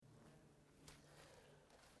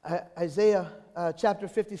Isaiah chapter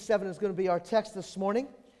 57 is going to be our text this morning.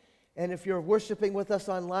 And if you're worshiping with us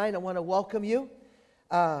online, I want to welcome you.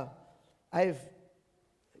 I've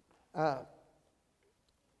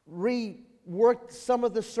reworked some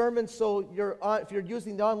of the sermons, so if you're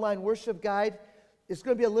using the online worship guide, it's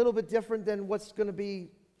going to be a little bit different than what's going to be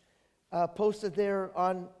posted there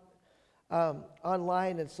online.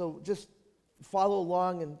 And so just follow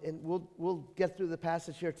along, and we'll get through the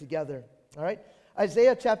passage here together. All right?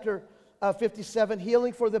 Isaiah chapter 57,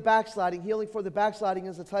 Healing for the Backsliding. Healing for the Backsliding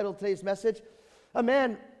is the title of today's message. A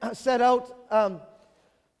man set out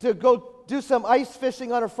to go do some ice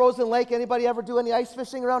fishing on a frozen lake. Anybody ever do any ice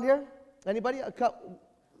fishing around here? Anybody?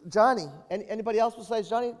 Johnny. Anybody else besides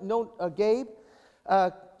Johnny? No, Gabe.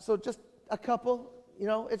 So just a couple. You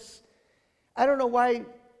know, I don't know why.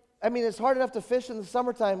 I mean, it's hard enough to fish in the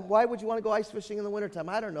summertime. Why would you want to go ice fishing in the wintertime?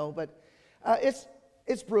 I don't know, but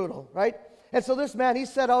it's brutal, right? And so this man, he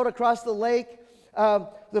set out across the lake,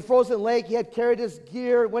 the frozen lake. He had carried his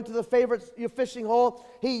gear, went to the favorite fishing hole.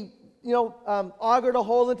 He, augered a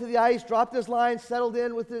hole into the ice, dropped his line, settled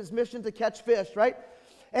in with his mission to catch fish, right?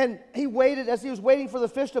 And he waited. As he was waiting for the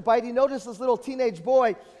fish to bite, he noticed this little teenage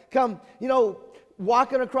boy come,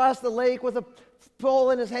 walking across the lake with a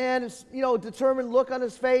pole in his hand, determined look on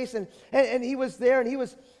his face. And he was there,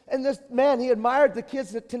 and this man, he admired the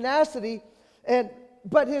kid's tenacity,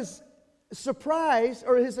 but his surprise,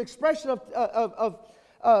 or his expression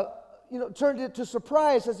turned it to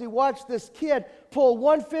surprise as he watched this kid pull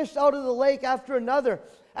one fish out of the lake after another.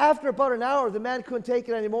 After about an hour, the man couldn't take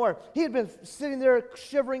it anymore. He had been sitting there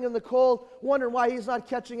shivering in the cold, wondering why he's not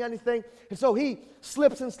catching anything. And so he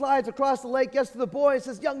slips and slides across the lake, gets to the boy and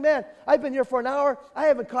says, "Young man, I've been here for an hour. I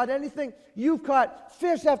haven't caught anything. You've caught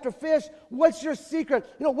fish after fish. What's your secret?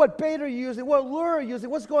 What bait are you using? What lure are you using?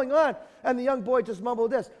 What's going on?" And the young boy just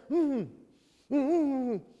mumbled this, And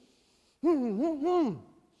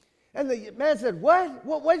the man said,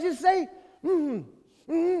 What did you say?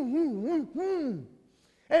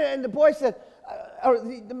 And the boy said,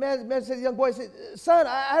 the man said, the young boy said, "Son,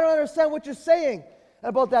 I don't understand what you're saying." And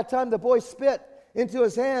about that time, the boy spit into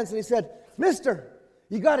his hands and he said, "Mister,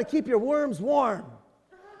 you got to keep your worms warm."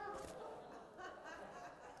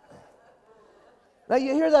 Now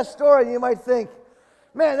you hear that story and you might think,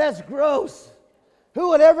 "Man, that's gross.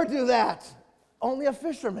 Who would ever do that?" Only a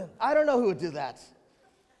fisherman. I don't know who would do that.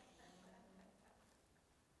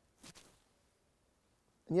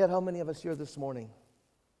 And yet, how many of us here this morning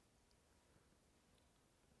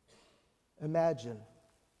imagine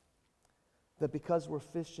that because we're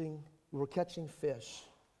catching fish,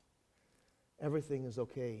 everything is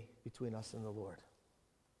okay between us and the Lord?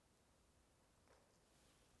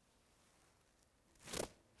 I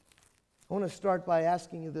want to start by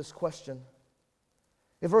asking you this question.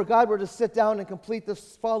 If our God were to sit down and complete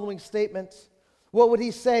this following statement, what would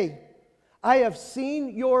he say? "I have seen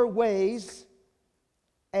your ways,"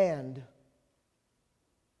 and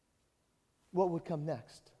what would come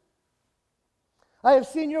next? "I have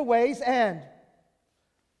seen your ways, and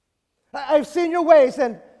I've seen your ways,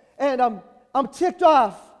 and I'm ticked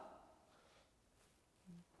off.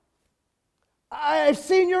 I've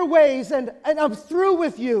seen your ways, and I'm through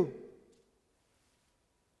with you.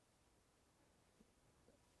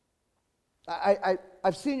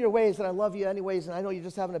 I've seen your ways, and I love you anyways, and I know you're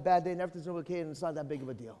just having a bad day, and everything's okay, and it's not that big of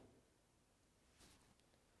a deal.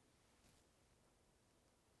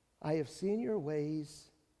 I have seen your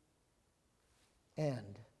ways,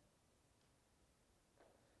 and..."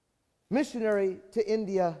 Missionary to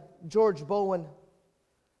India, George Bowen,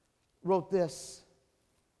 wrote this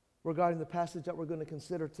regarding the passage that we're going to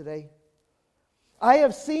consider today. "I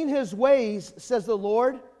have seen his ways, says the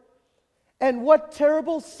Lord, and what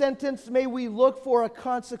terrible sentence may we look for a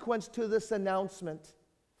consequence to this announcement?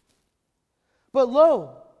 But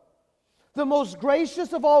lo, the most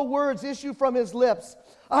gracious of all words issue from his lips.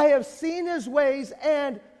 I have seen his ways,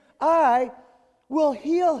 and I will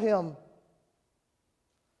heal him."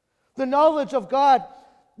 The knowledge of God,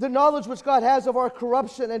 the knowledge which God has of our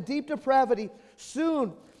corruption and deep depravity,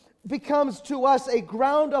 soon becomes to us a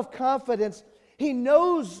ground of confidence. He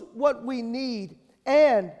knows what we need,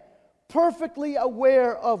 and perfectly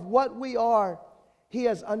aware of what we are, he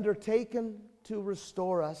has undertaken to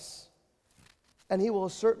restore us. And he will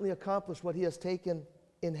certainly accomplish what he has taken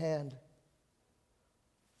in hand.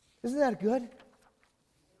 Isn't that good?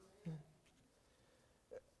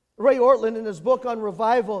 Ray Ortlund, in his book on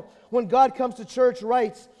revival, When God Comes to Church,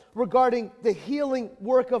 writes regarding the healing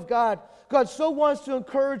work of God. God so wants to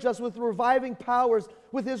encourage us with reviving powers,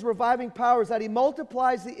 with his reviving powers, that he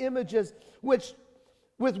multiplies the images which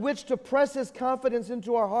with which to press His confidence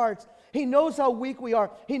into our hearts. He knows how weak we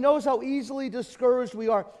are. He knows how easily discouraged we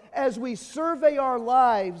are. As we survey our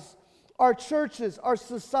lives, our churches, our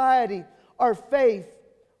society, our faith,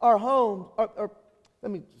 our home,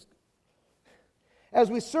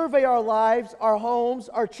 as we survey our lives, our homes,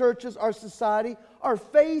 our churches, our society, our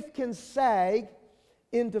faith can sag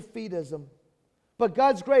in defeatism. But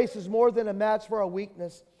God's grace is more than a match for our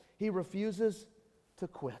weakness. He refuses to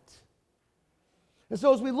quit. And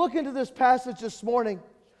so as we look into this passage this morning,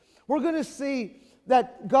 we're going to see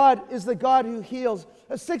that God is the God who heals.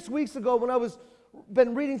 6 weeks ago, when I was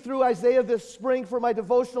been reading through Isaiah this spring for my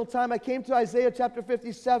devotional time, I came to Isaiah chapter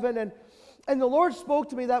 57, and the Lord spoke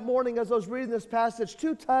to me that morning as I was reading this passage.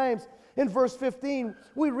 2 times in verse 15,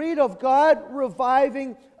 we read of God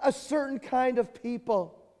reviving a certain kind of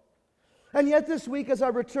people. And yet this week, as I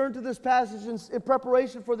returned to this passage in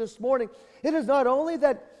preparation for this morning, it is not only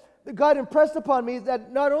that God impressed upon me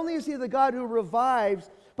that not only is He the God who revives,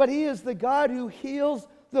 but He is the God who heals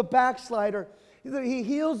the backslider. He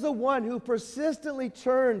heals the one who persistently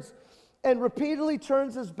turns and repeatedly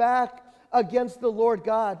turns his back against the Lord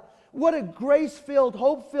God. What a grace-filled,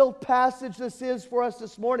 hope-filled passage this is for us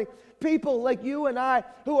this morning. People like you and I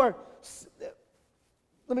who are,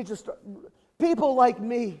 people like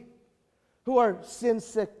me who are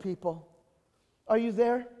sin-sick people. Are you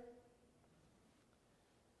there?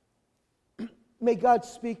 May God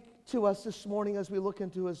speak to us this morning as we look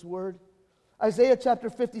into His Word. Isaiah chapter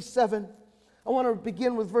 57. I want to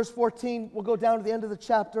begin with verse 14. We'll go down to the end of the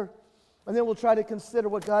chapter, and then we'll try to consider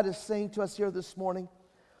what God is saying to us here this morning.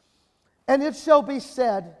 And it shall be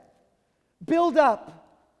said, build up,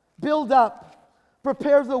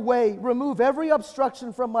 prepare the way, remove every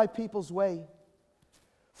obstruction from my people's way.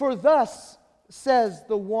 For thus says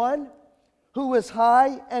the one who is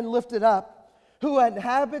high and lifted up, who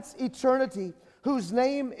inhabits eternity, whose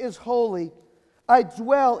name is holy. I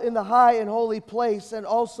dwell in the high and holy place, and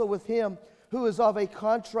also with him who is of a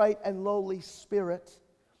contrite and lowly spirit.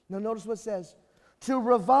 Now notice what it says. To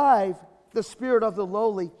revive the spirit of the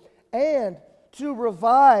lowly, and to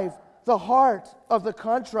revive the heart of the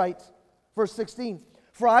contrite. Verse 16.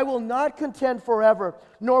 For I will not contend forever,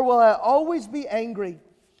 nor will I always be angry.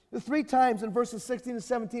 The 3 times in verses 16 and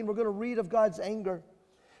 17, we're going to read of God's anger.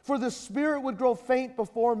 For the spirit would grow faint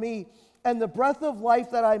before me, and the breath of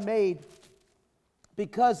life that I made,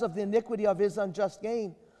 because of the iniquity of his unjust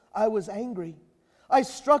gain, I was angry. I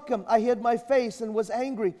struck him, I hid my face, and was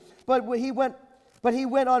angry. But he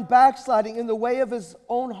went on backsliding in the way of his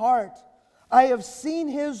own heart. I have seen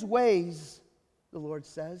his ways, the Lord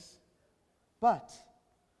says, but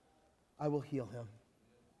I will heal him.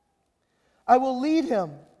 I will lead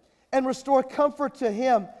him and restore comfort to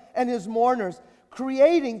him and his mourners,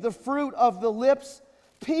 creating the fruit of the lips,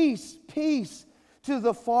 peace, peace, to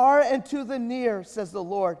the far and to the near, says the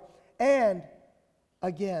Lord. And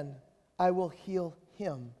again, I will heal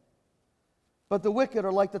him. But the wicked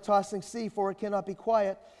are like the tossing sea, for it cannot be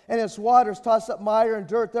quiet, and its waters toss up mire and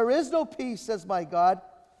dirt. There is no peace, says my God,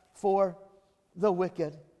 for the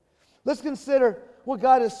wicked. Let's consider what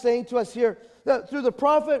God is saying to us here. That through the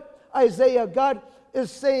prophet Isaiah, God is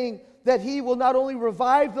saying that He will not only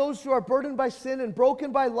revive those who are burdened by sin and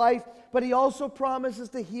broken by life, but He also promises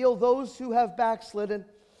to heal those who have backslidden.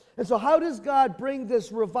 And so how does God bring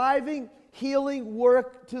this reviving, healing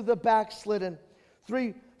work to the backslidden?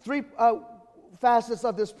 Three facets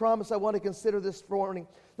of this promise I want to consider this morning.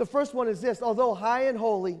 The first one is this: although God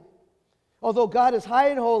is high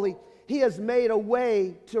and holy, He has made a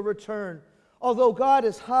way to return. Although God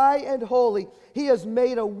is high and holy, He has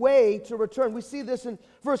made a way to return. We see this in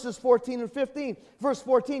verses 14 and 15. Verse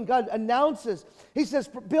 14, God announces, He says,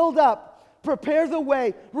 build up, prepare the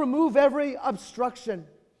way, remove every obstruction.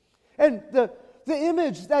 And the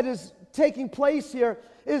image that is taking place here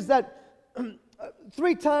is that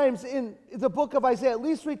 3 times in the book of Isaiah, at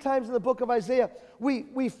least 3 times in the book of Isaiah,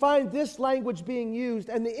 we find this language being used.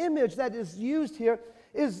 And the image that is used here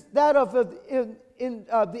is that of the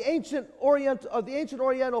ancient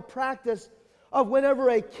Oriental practice of whenever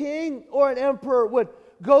a king or an emperor would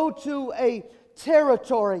go to a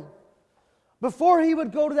territory. Before he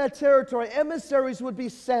would go to that territory, emissaries would be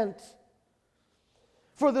sent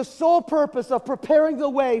for the sole purpose of preparing the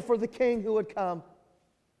way for the king who would come.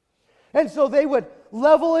 And so they would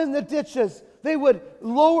level in the ditches. They would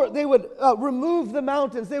remove the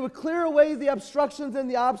mountains. They would clear away the obstructions and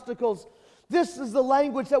the obstacles. This is the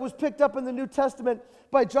language that was picked up in the New Testament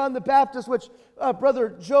by John the Baptist, which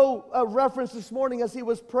Brother Joe referenced this morning as he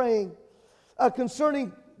was praying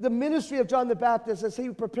concerning the ministry of John the Baptist as he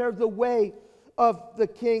prepared the way of the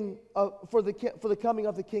king for the coming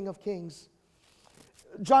of the King of Kings.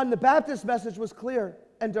 John the Baptist's message was clear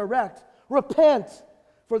and direct. Repent,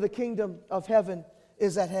 for the kingdom of heaven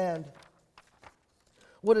is at hand.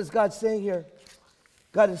 What is God saying here?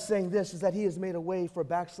 God is saying this, is that He has made a way for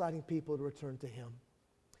backsliding people to return to Him.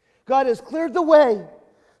 God has cleared the way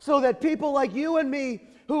so that people like you and me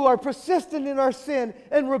who are persistent in our sin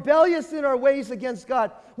and rebellious in our ways against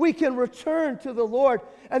God, we can return to the Lord.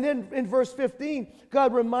 And then in verse 15,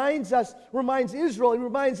 God reminds Israel, He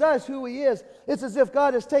reminds us who He is. It's as if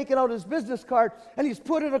God has taken out His business card and He's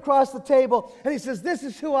put it across the table and He says, this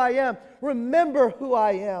is who I am. Remember who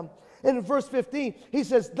I am. And in verse 15, He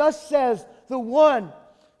says, thus says the one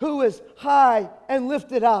who is high and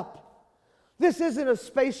lifted up. This isn't a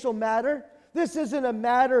spatial matter. This isn't a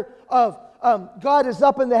matter of God is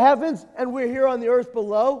up in the heavens and we're here on the earth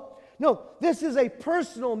below. No, this is a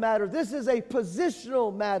personal matter. This is a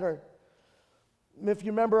positional matter. If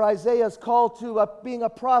you remember Isaiah's call to being a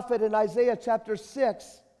prophet in Isaiah chapter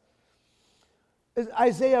 6,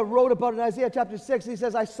 Isaiah wrote about it in Isaiah chapter 6. He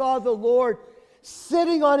says, I saw the Lord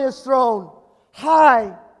sitting on His throne,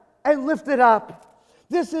 high and lifted up.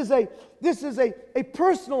 This is a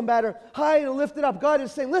personal matter, high and lifted up. God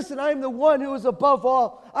is saying, listen, I am the one who is above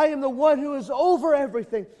all. I am the one who is over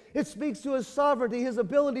everything. It speaks to His sovereignty, His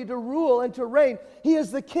ability to rule and to reign. He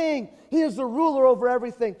is the king. He is the ruler over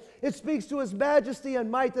everything. It speaks to His majesty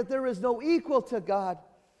and might, that there is no equal to God.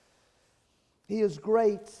 He is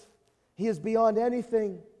great. He is beyond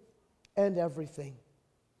anything and everything.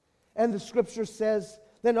 And the scripture says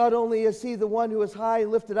that not only is He the one who is high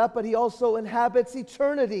and lifted up, but He also inhabits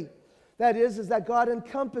eternity. That is that God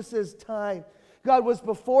encompasses time. God was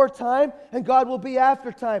before time, and God will be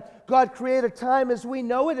after time. God created time as we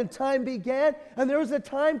know it, and time began. And there is a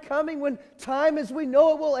time coming when time as we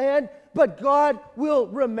know it will end, but God will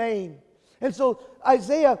remain. And so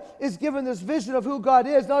Isaiah is given this vision of who God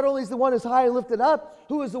is. Not only is the one who is high and lifted up,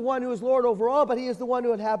 who is the one who is Lord over all, but He is the one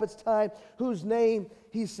who inhabits time, whose name,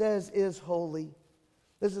 he says, is holy.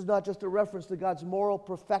 This is not just a reference to God's moral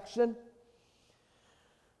perfection.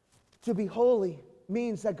 To be holy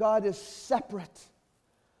means that God is separate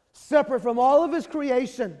from all of His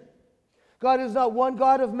creation. God is not one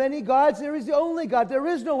God of many gods. There is the only God. There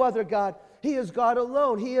is no other God. He is God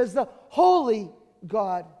alone. He is the holy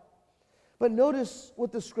God. But notice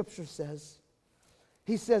what the scripture says.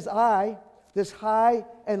 He says, I, this high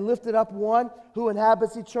and lifted up one who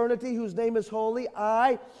inhabits eternity, whose name is holy,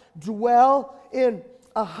 I dwell in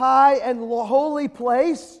a high and holy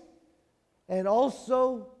place, and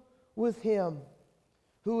also with Him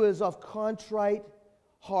who is of contrite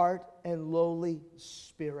heart and lowly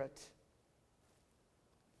spirit.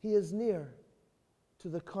 He is near to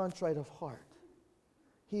the contrite of heart.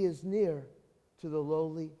 He is near to the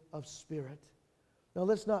lowly of spirit. Now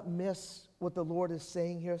let's not miss what the Lord is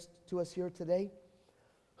saying here to us here today.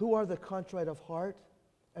 Who are the contrite of heart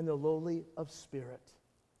and the lowly of spirit?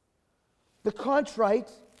 The contrite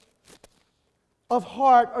of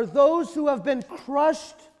heart are those who have been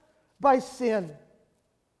crushed by sin.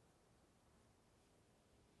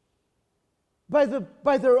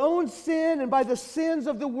 By their own sin and by the sins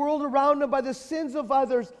of the world around them, by the sins of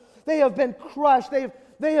others, they have been crushed.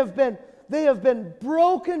 They have been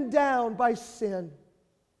broken down by sin.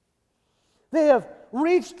 They have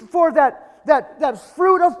reached for that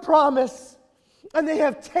fruit of promise, and they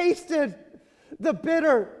have tasted the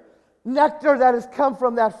bitter nectar that has come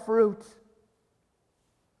from that fruit.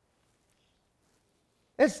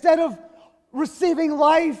 Instead of receiving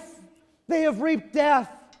life, they have reaped death.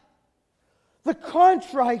 The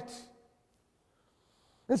contrite,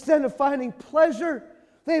 instead of finding pleasure,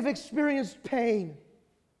 they've experienced pain.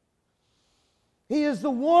 He is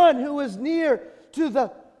the one who is near to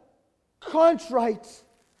the contrite,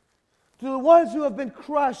 to the ones who have been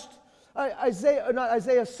crushed.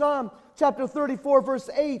 Psalm chapter 34, verse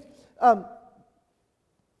 8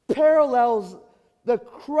 parallels the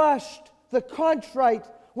crushed, the contrite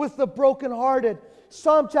with the brokenhearted.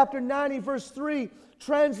 Psalm chapter 90, verse 3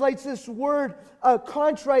 translates this word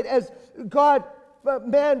contrite as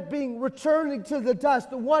man being returning to the dust,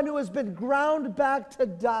 the one who has been ground back to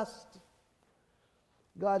dust.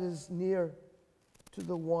 God is near to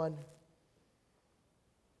the one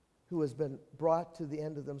who has been brought to the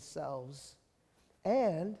end of themselves.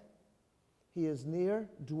 And He is near,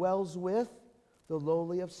 dwells with the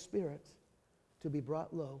lowly of spirit, to be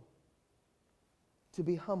brought low, to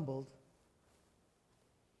be humbled.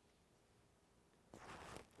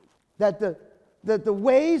 That the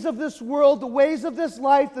ways of this world, the ways of this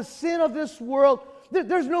life, the sin of this world,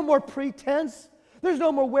 there's no more pretense. There's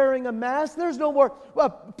no more wearing a mask. There's no more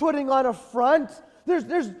putting on a front.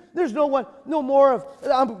 There's no more of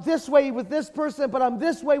I'm this way with this person, but I'm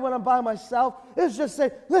this way when I'm by myself. It's just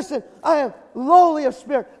saying, listen, I am lowly of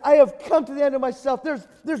spirit. I have come to the end of myself.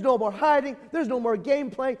 There's no more hiding. There's no more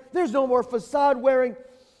game playing. There's no more facade wearing.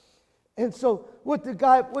 And so what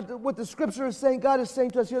the scripture is saying, God is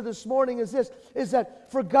saying to us here this morning is this, is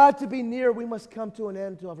that for God to be near, we must come to an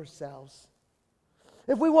end of ourselves.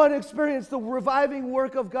 If we want to experience the reviving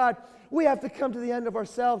work of God, we have to come to the end of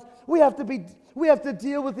ourselves. We have to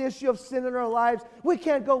deal with the issue of sin in our lives. We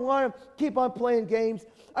can't go on and keep on playing games.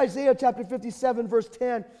 Isaiah chapter 57 verse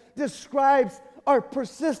 10 describes our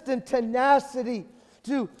persistent tenacity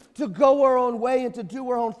to go our own way and to do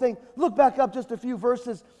our own thing. Look back up just a few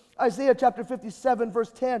verses. Isaiah chapter 57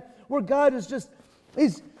 verse 10, where God is just,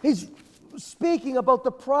 he's speaking about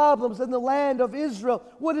the problems in the land of Israel.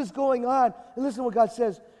 What is going on? And listen to what God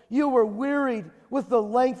says. You were wearied with the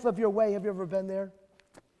length of your way. Have you ever been there?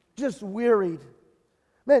 Just wearied.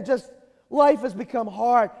 Man, just life has become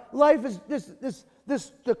hard. Life is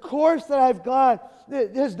the course that I've gone.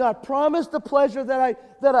 It has not promised the pleasure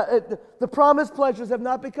the promised pleasures have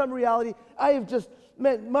not become reality. I have just,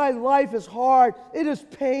 man, my life is hard. It is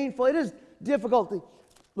painful. It is difficult.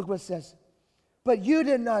 Look what it says. But you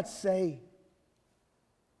did not say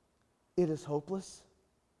it is hopeless.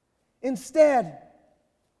 Instead,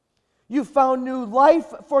 you found new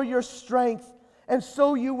life for your strength, and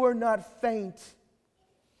so you were not faint.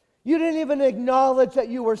 You didn't even acknowledge that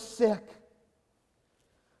you were sick.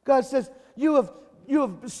 God says, you have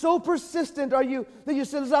so persistent are you that you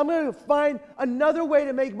said, I'm going to find another way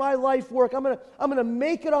to make my life work. I'm going to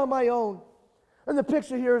make it on my own. And the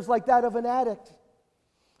picture here is like that of an addict,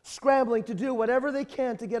 scrambling to do whatever they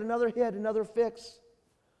can to get another hit, another fix.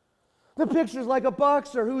 The picture is like a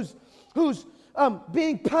boxer who's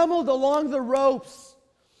being pummeled along the ropes.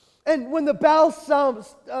 And when the bell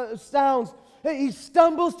sounds, he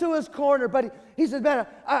stumbles to his corner, but he says, man,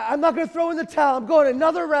 I'm not going to throw in the towel. I'm going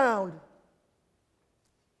another round.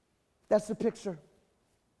 That's the picture.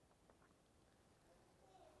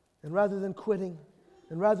 And rather than quitting,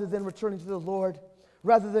 and rather than returning to the Lord,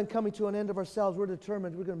 rather than coming to an end of ourselves, we're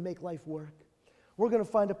determined we're going to make life work. We're going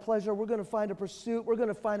to find a pleasure. We're going to find a pursuit. We're going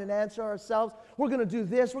to find an answer ourselves. We're going to do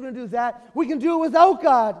this. We're going to do that. We can do it without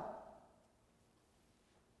God.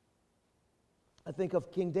 I think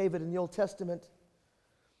of King David in the Old Testament.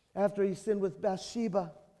 After he sinned with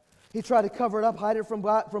Bathsheba, he tried to cover it up, hide it from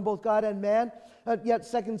both God and man.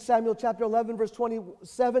 Yet 2 Samuel chapter 11, verse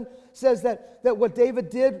 27 says that what David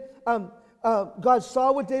did, God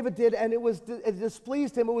saw what David did, and it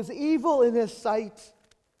displeased him. It was evil in his sight.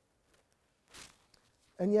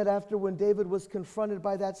 And yet after, when David was confronted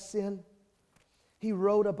by that sin, he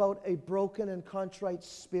wrote about a broken and contrite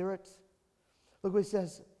spirit. Look what he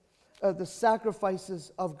says. The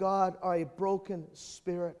sacrifices of God are a broken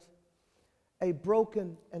spirit, a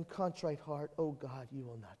broken and contrite heart. Oh God, you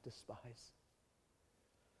will not despise.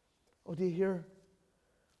 Oh, do you hear?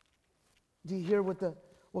 Do you hear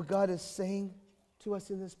what God is saying to us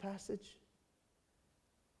in this passage?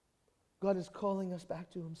 God is calling us back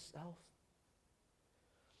to himself.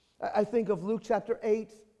 I think of Luke chapter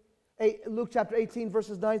 18,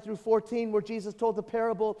 verses 9 through 14, where Jesus told the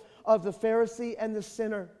parable of the Pharisee and the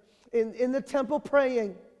sinner in the temple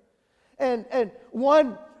praying. And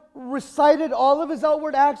one recited all of his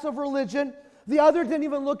outward acts of religion. The other didn't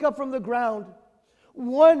even look up from the ground.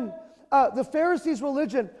 The Pharisee's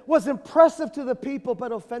religion was impressive to the people,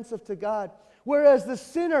 but offensive to God. Whereas the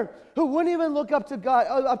sinner, who wouldn't even look up to God,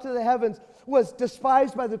 up to the heavens, was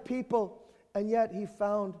despised by the people, and yet he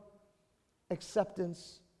found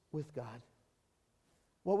acceptance with God.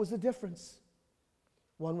 What was the difference?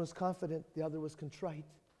 One was confident, the other was contrite.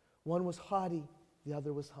 One was haughty, the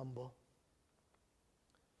other was humble.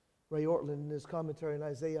 Ray Ortlund, in his commentary on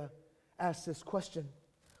Isaiah, asks this question: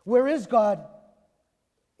 where is God?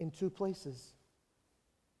 In two places.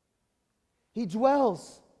 He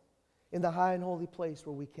dwells in the high and holy place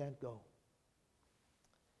where we can't go.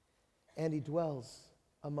 And he dwells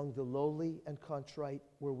among the lowly and contrite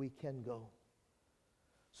where we can go.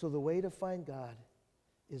 So the way to find God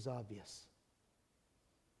is obvious.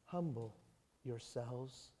 Humble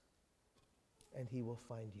yourselves, and he will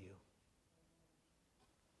find you.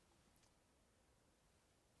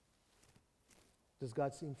 Does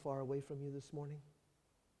God seem far away from you this morning?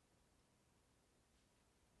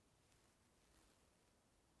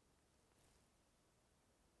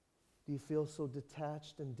 Do you feel so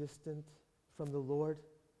detached and distant from the Lord?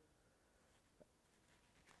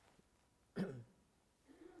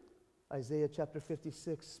 Isaiah chapter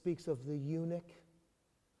 56 speaks of the eunuch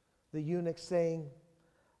saying,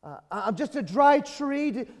 I'm just a dry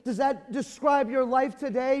tree. Does that describe your life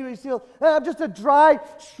today? You feel, I'm just a dry,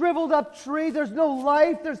 shriveled up tree. There's no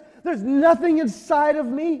life. There's nothing inside of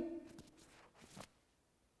me.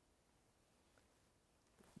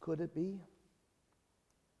 Could it be?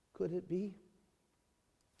 Could it be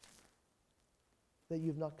that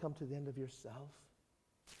you've not come to the end of yourself?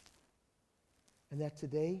 And that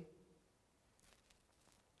today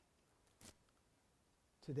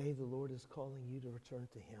the Lord is calling you to return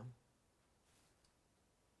to Him.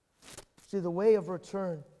 See, the way of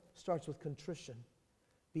return starts with contrition,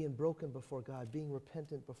 being broken before God, being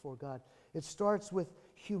repentant before God. It starts with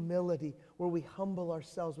humility, where we humble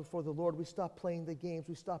ourselves before the Lord. We stop playing the games.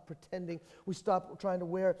 We stop pretending. We stop trying to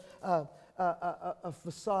wear a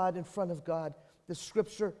facade in front of God. The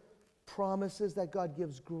Scripture promises that God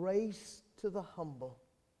gives grace to the humble.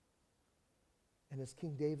 And as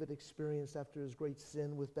King David experienced after his great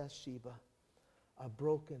sin with Bathsheba, a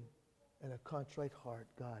broken and a contrite heart,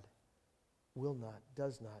 God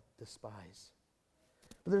does not despise.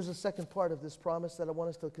 But there's a second part of this promise that I want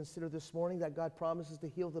us to consider this morning, that God promises to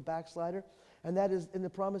heal the backslider. And the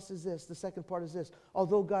promise is this, the second part is this: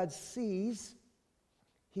 although God sees,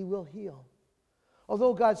 He will heal.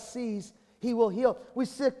 Although God sees, He will heal. We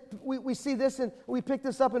see this, and we pick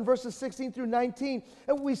this up in verses 16 through 19.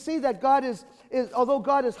 And we see that God is although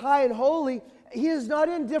God is high and holy, He is not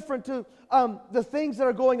indifferent to the things that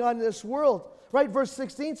are going on in this world. Right? Verse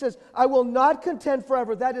 16 says, I will not contend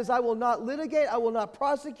forever. That is, I will not litigate, I will not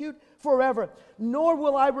prosecute forever, nor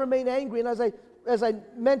will I remain angry. And as I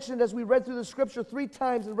mentioned, as we read through the Scripture 3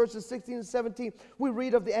 times in verses 16 and 17, we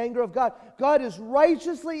read of the anger of God. God is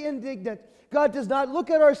righteously indignant. God does not look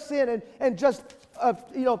at our sin and just,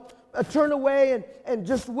 turn away and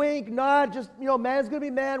just wink, nod, just, man's going to be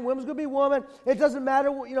man, woman's going to be woman. It doesn't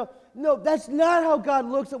matter, No, that's not how God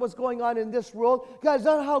looks at what's going on in this world. That's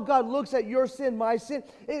not how God looks at your sin, my sin.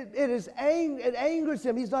 It angers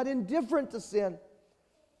Him. He's not indifferent to sin.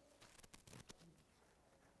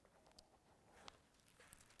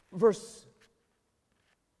 Verse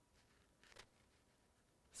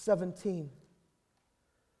 17.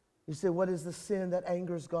 You say, what is the sin that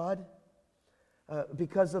angers God?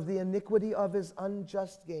 Because of the iniquity of His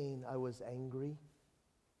unjust gain, I was angry.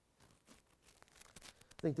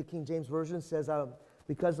 I think the King James Version says,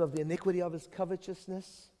 because of the iniquity of His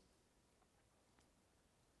covetousness.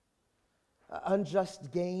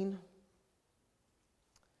 Unjust gain.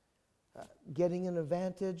 Getting an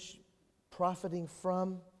advantage. Profiting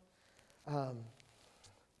from.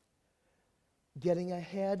 Getting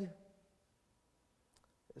ahead.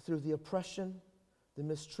 Through the oppression, the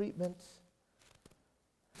mistreatment,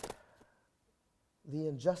 the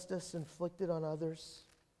injustice inflicted on others.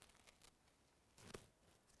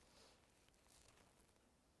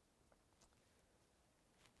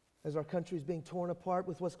 As our country is being torn apart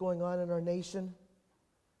with what's going on in our nation,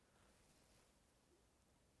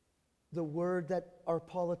 the word that our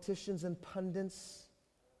politicians and pundits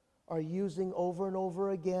are using over and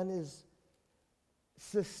over again is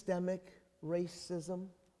systemic racism.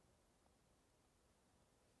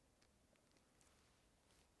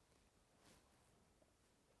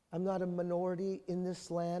 I'm not a minority in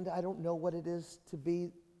this land. I don't know what it is to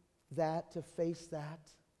be that, to face that.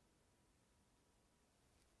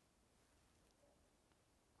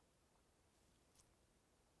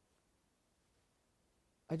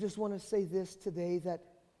 I just want to say this today, that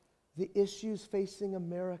the issues facing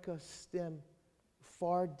America stem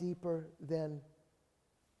far deeper than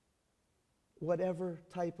whatever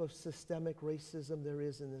type of systemic racism there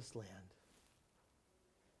is in this land.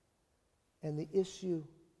 And the issue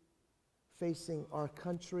facing our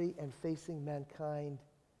country and facing mankind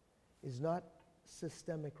is not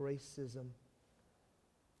systemic racism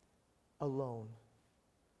alone,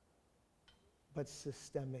 but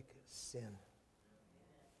systemic sin.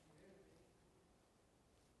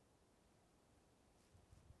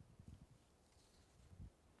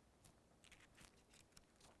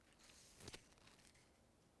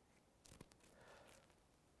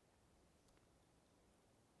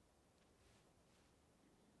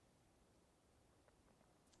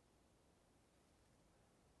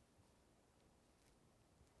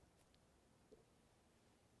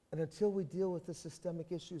 And until we deal with the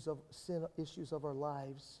systemic issues of sin, issues of our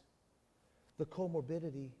lives, the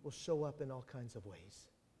comorbidity will show up in all kinds of ways.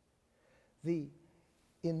 The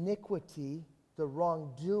iniquity, the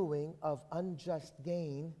wrongdoing of unjust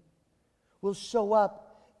gain will show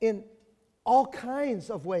up in all kinds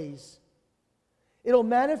of ways. It'll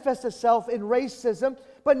manifest itself in racism,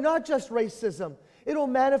 but not just racism. It'll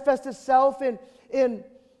manifest itself in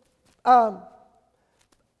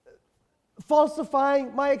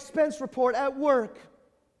falsifying my expense report at work,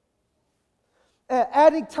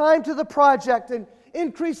 adding time to the project and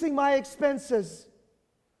increasing my expenses.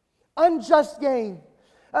 Unjust gain,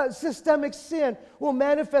 systemic sin will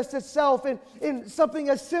manifest itself in something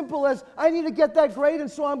as simple as, I need to get that grade,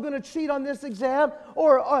 and so I'm going to cheat on this exam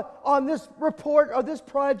or on this report or this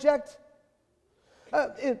project.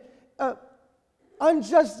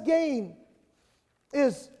 Unjust gain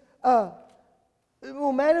is it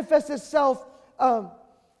will manifest itself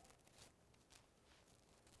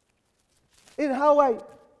in how I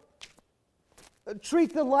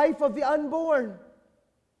treat the life of the unborn,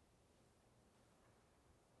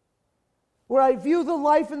 where I view the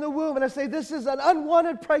life in the womb and I say, this is an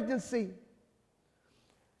unwanted pregnancy.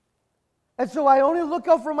 And so I only look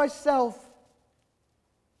out for myself.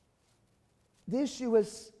 The issue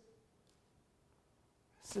is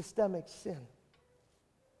systemic sin.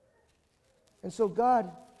 And so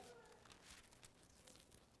God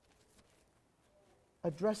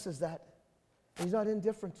addresses that. He's not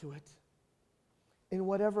indifferent to it in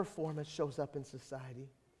whatever form it shows up in society,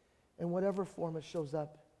 in whatever form it shows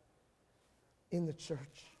up in the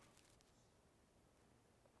church.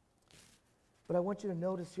 But I want you to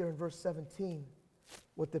notice here in verse 17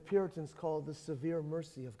 what the Puritans call the severe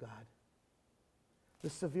mercy of God. The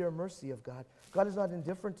severe mercy of God. God is not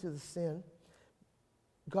indifferent to the sin.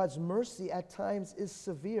 God's mercy at times is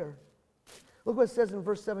severe. Look what it says in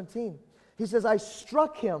verse 17. He says, I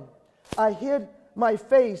struck him. I hid my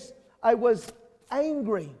face. I was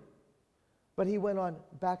angry. But he went on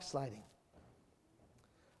backsliding.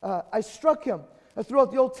 I struck him.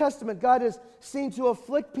 Throughout the Old Testament, God is seen to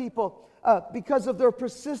afflict people because of their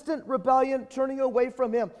persistent rebellion, turning away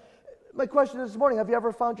from him. My question this morning, have you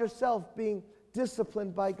ever found yourself being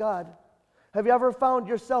disciplined by God? Have you ever found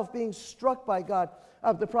yourself being struck by God?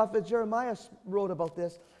 The prophet Jeremiah wrote about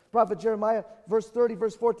this. Prophet Jeremiah, verse 30,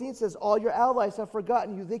 verse 14 says, all your allies have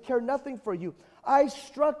forgotten you. They care nothing for you. I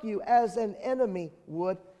struck you as an enemy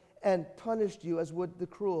would and punished you as would the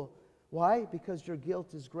cruel. Why? Because your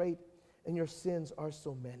guilt is great and your sins are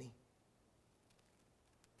so many.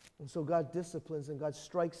 And so God disciplines and God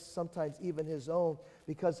strikes sometimes even his own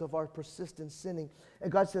because of our persistent sinning.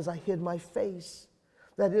 And God says, I hid my face.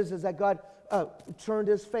 That is that God turned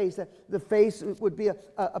his face. The face would be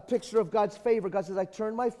a picture of God's favor. God says, I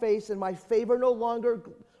turned my face and my favor no longer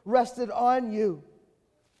rested on you.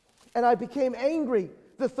 And I became angry.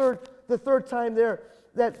 The third time there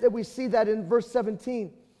that we see that in verse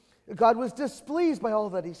 17. God was displeased by all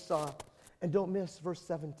that he saw. And don't miss verse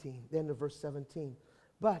 17, the end of verse 17.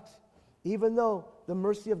 But even though the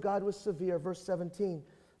mercy of God was severe, verse 17,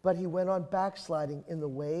 but he went on backsliding in the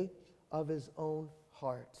way of his own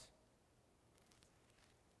heart.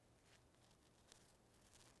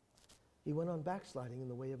 He went on backsliding in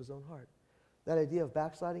the way of his own heart. That idea of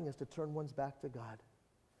backsliding is to turn one's back to God.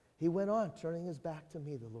 He went on turning his back to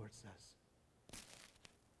me, the Lord says.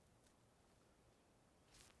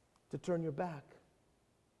 To turn your back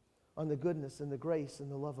on the goodness and the grace and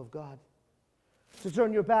the love of God. To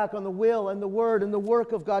turn your back on the will and the word and the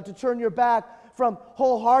work of God. To turn your back from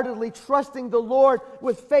wholeheartedly trusting the Lord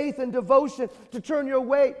with faith and devotion. To turn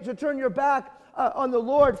your back on the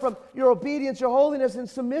Lord from your obedience, your holiness, and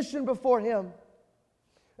submission before him.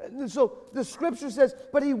 And so the scripture says,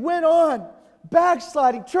 but he went on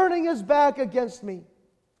backsliding, turning his back against me.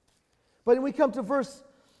 But when we come to verse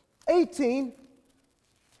 18,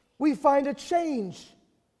 we find a change.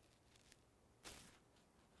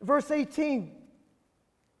 Verse 18,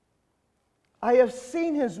 I have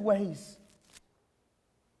seen his ways.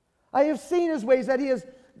 I have seen his ways, that he has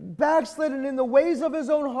backslidden in the ways of his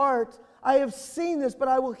own heart. I have seen this, but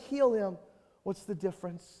I will heal him. What's the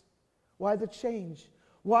difference? Why the change?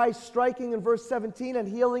 Why striking in verse 17 and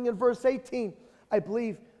healing in verse 18? I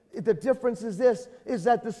believe the difference is this, is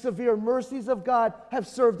that the severe mercies of God have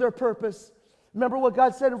served their purpose. Remember what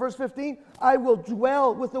God said in verse 15? I will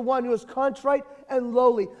dwell with the one who is contrite and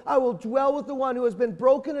lowly. I will dwell with the one who has been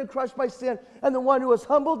broken and crushed by sin, and the one who has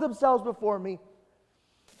humbled themselves before me.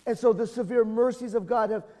 And so the severe mercies of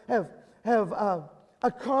God have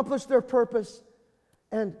accomplished their purpose.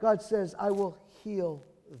 And God says, I will heal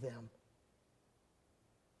them.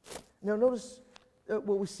 Now notice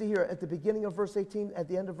what we see here at the beginning of verse 18, at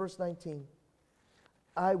the end of verse 19.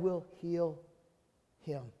 I will heal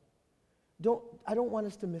him. I don't want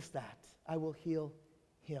us to miss that. I will heal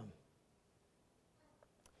him.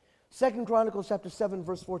 2 Chronicles chapter 7,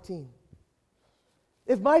 verse 14.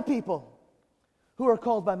 If my people, who are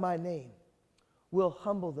called by my name, will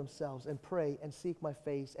humble themselves and pray and seek my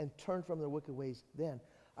face and turn from their wicked ways, then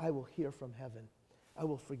I will hear from heaven. I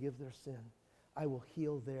will forgive their sin. I will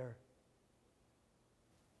heal their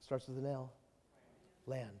Starts with an L.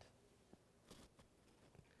 Land.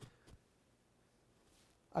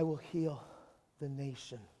 I will heal the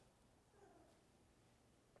nation.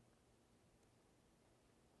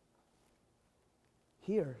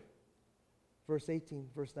 Here, verse 18,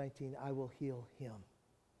 verse 19, I will heal him.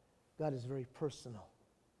 God is very personal.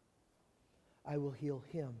 I will heal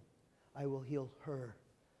him. I will heal her.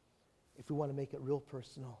 If we want to make it real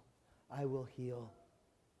personal, I will heal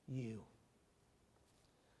you.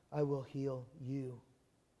 I will heal you.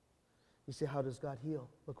 You say, how does God heal?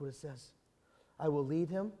 Look what it says. I will lead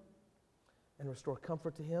him and restore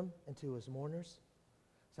comfort to him and to his mourners.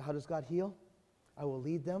 So how does God heal? I will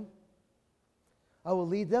lead them. I will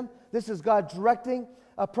lead them. This is God directing,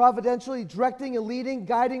 providentially directing and leading,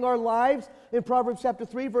 guiding our lives. In Proverbs chapter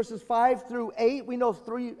 3, verses 5 through 8, we know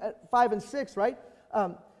 5 and 6, right?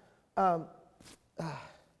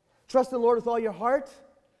 Trust in the Lord with all your heart.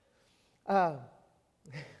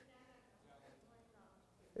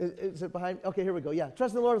 Is it behind? Okay, here we go. Yeah.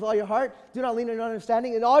 Trust in the Lord with all your heart. Do not lean on your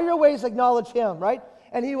understanding. In all your ways acknowledge him, right?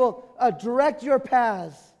 And he will direct your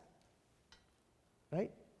paths.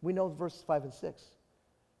 Right? We know verses 5 and 6.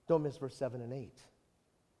 Don't miss verse 7 and 8.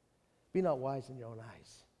 Be not wise in your own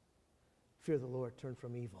eyes. Fear the Lord. Turn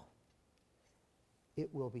from evil. It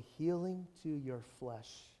will be healing to your flesh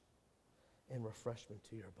and refreshment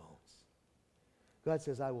to your bones. God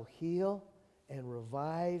says, I will heal and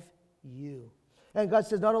revive you. And God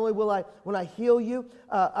says, not only will I, when I heal you,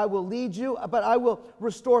 I will lead you, but I will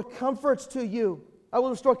restore comforts to you. I will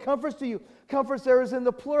restore comforts to you. Comforts there is in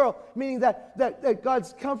the plural, meaning that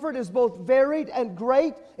God's comfort is both varied and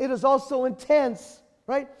great. It is also intense,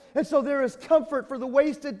 right? And so there is comfort for the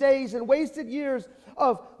wasted days and wasted years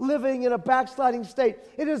of living in a backsliding state.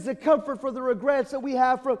 It is the comfort for the regrets that we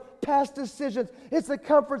have from past decisions. It's the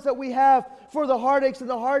comforts that we have for the heartaches and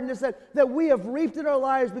the hardness that we have reaped in our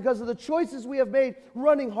lives because of the choices we have made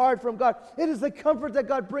running hard from God. It is the comfort that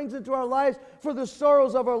God brings into our lives for the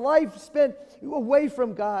sorrows of our life spent away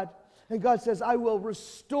from God. And God says, I will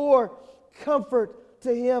restore comfort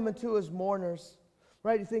to him and to his mourners.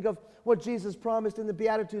 Right? You think of what Jesus promised in the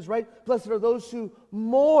Beatitudes, right? Blessed are those who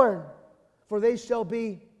mourn, for they shall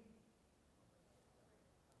be,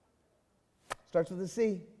 starts with a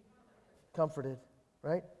C, comforted,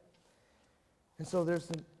 right? And so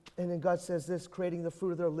and then God says this, creating the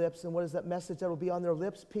fruit of their lips. And what is that message that will be on their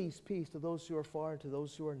lips? Peace, peace to those who are far and to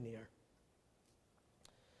those who are near.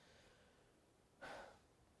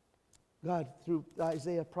 God, through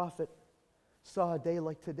Isaiah prophet, saw a day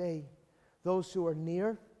like today. Those who are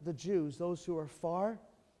near, the Jews. Those who are far,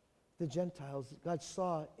 the Gentiles. God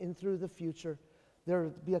saw in through the future there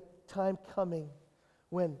would be a time coming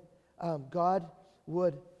when God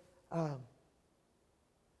would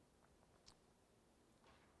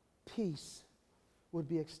peace would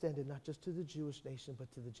be extended not just to the Jewish nation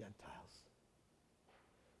but to the Gentiles.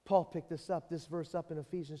 Paul picked this verse up in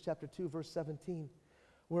Ephesians chapter 2 verse 17,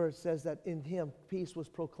 where it says that in him peace was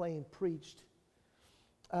proclaimed, preached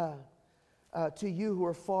to you who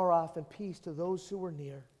are far off, and peace to those who were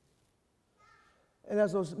near. And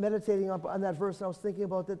as I was meditating on that verse, and I was thinking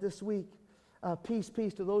about that this week, peace,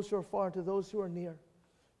 peace to those who are far and to those who are near.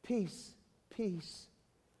 Peace, peace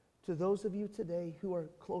to those of you today who are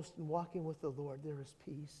close and walking with the Lord. There is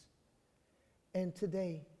peace. And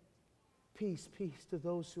today, peace, peace to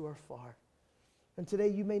those who are far. And today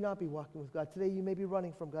you may not be walking with God. Today you may be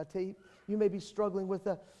running from God. Today you may be struggling with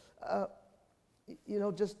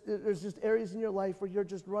there's just areas in your life where you're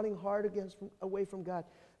just running hard away from God.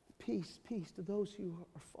 Peace, peace to those who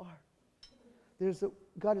are far.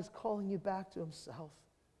 God is calling you back to himself.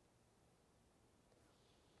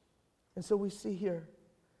 And so we see here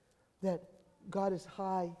that God is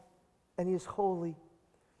high and he is holy,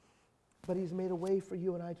 but he's made a way for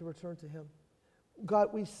you and I to return to him. God,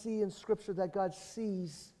 we see in Scripture that God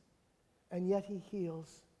sees and yet he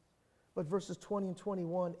heals. But verses 20 and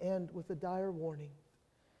 21 end with a dire warning.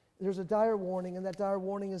 There's a dire warning, and that dire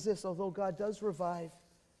warning is this: although God does revive,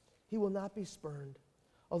 he will not be spurned.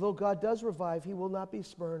 Although God does revive, he will not be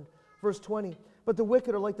spurned. Verse 20, but the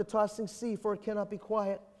wicked are like the tossing sea, for it cannot be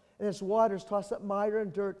quiet, and its waters toss up mire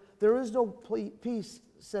and dirt. There is no peace,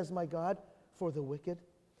 says my God, for the wicked.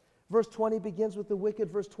 Verse 20 begins with the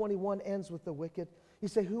wicked. Verse 21 ends with the wicked. You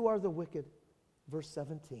say, who are the wicked? Verse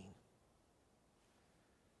 17.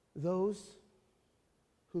 Those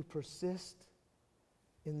who persist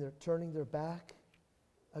in their turning their back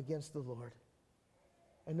against the Lord.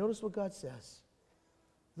 And notice what God says.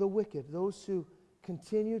 The wicked, those who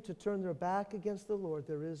continue to turn their back against the Lord,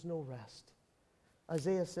 there is no rest.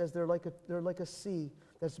 Isaiah says they're like a sea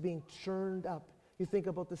that's being churned up. You think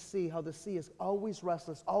about the sea, how the sea is always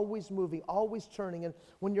restless, always moving, always churning. And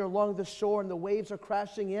when you're along the shore and the waves are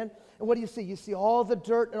crashing in, and what do you see? You see all the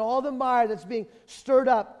dirt and all the mire that's being stirred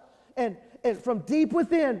up. And from deep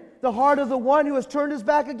within the heart of the one who has turned his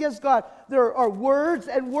back against God, there are words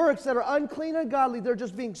and works that are unclean and ungodly. They're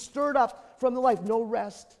just being stirred up from the life. No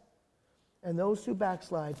rest. And those who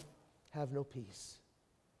backslide have no peace.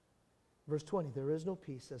 Verse 20, there is no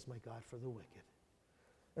peace, says my God, for the wicked.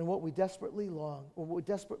 And what we desperately long, what we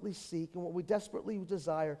desperately seek, and what we desperately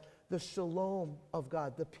desire, the shalom of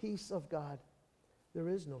God, the peace of God, there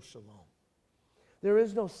is no shalom. There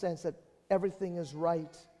is no sense that everything is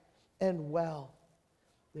right and well.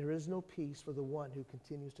 There is no peace for the one who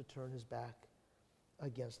continues to turn his back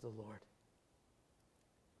against the Lord.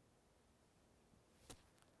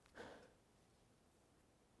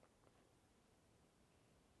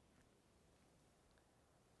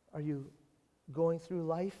 Are you going through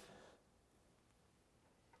life,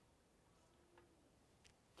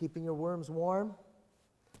 keeping your worms warm,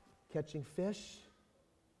 catching fish,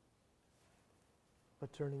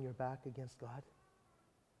 but turning your back against God?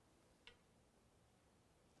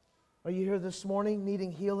 Are you here this morning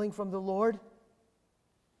needing healing from the Lord?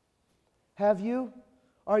 Have you?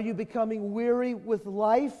 Are you becoming weary with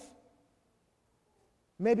life?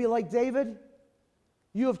 Maybe like David,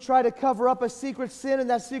 you have tried to cover up a secret sin, and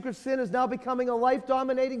that secret sin is now becoming a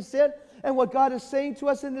life-dominating sin. And what God is saying to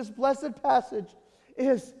us in this blessed passage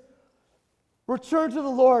is, return to the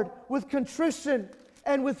Lord with contrition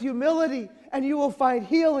and with humility, and you will find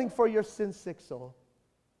healing for your sin-sick soul.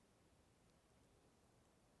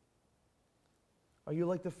 Are you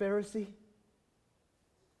like the Pharisee?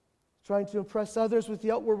 Trying to impress others with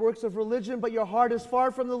the outward works of religion, but your heart is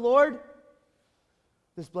far from the Lord?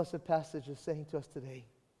 This blessed passage is saying to us today,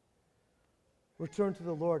 return to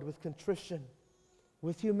the Lord with contrition,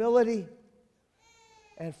 with humility,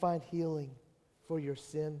 and find healing for your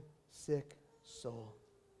sin-sick soul.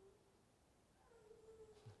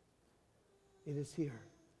 It is here,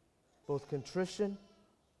 both contrition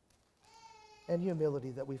and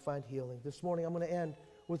humility, that we find healing. This morning I'm going to end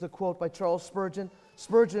with a quote by Charles Spurgeon.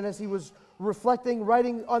 Spurgeon, as he was reflecting,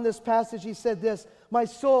 writing on this passage, he said this, "My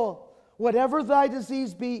soul, whatever thy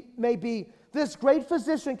disease may be, this great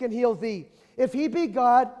physician can heal thee. If he be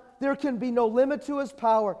God, there can be no limit to his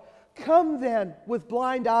power. Come then with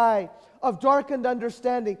blind eye of darkened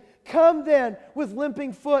understanding. Come then with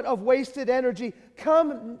limping foot of wasted energy.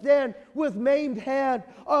 Come then with maimed hand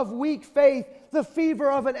of weak faith, the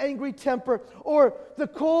fever of an angry temper, or the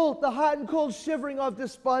hot and cold shivering of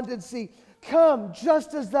despondency. Come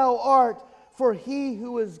just as thou art, for he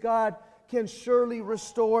who is God can surely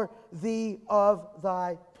restore thee of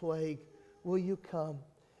thy plague." Will you come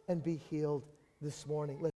and be healed this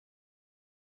morning? Let's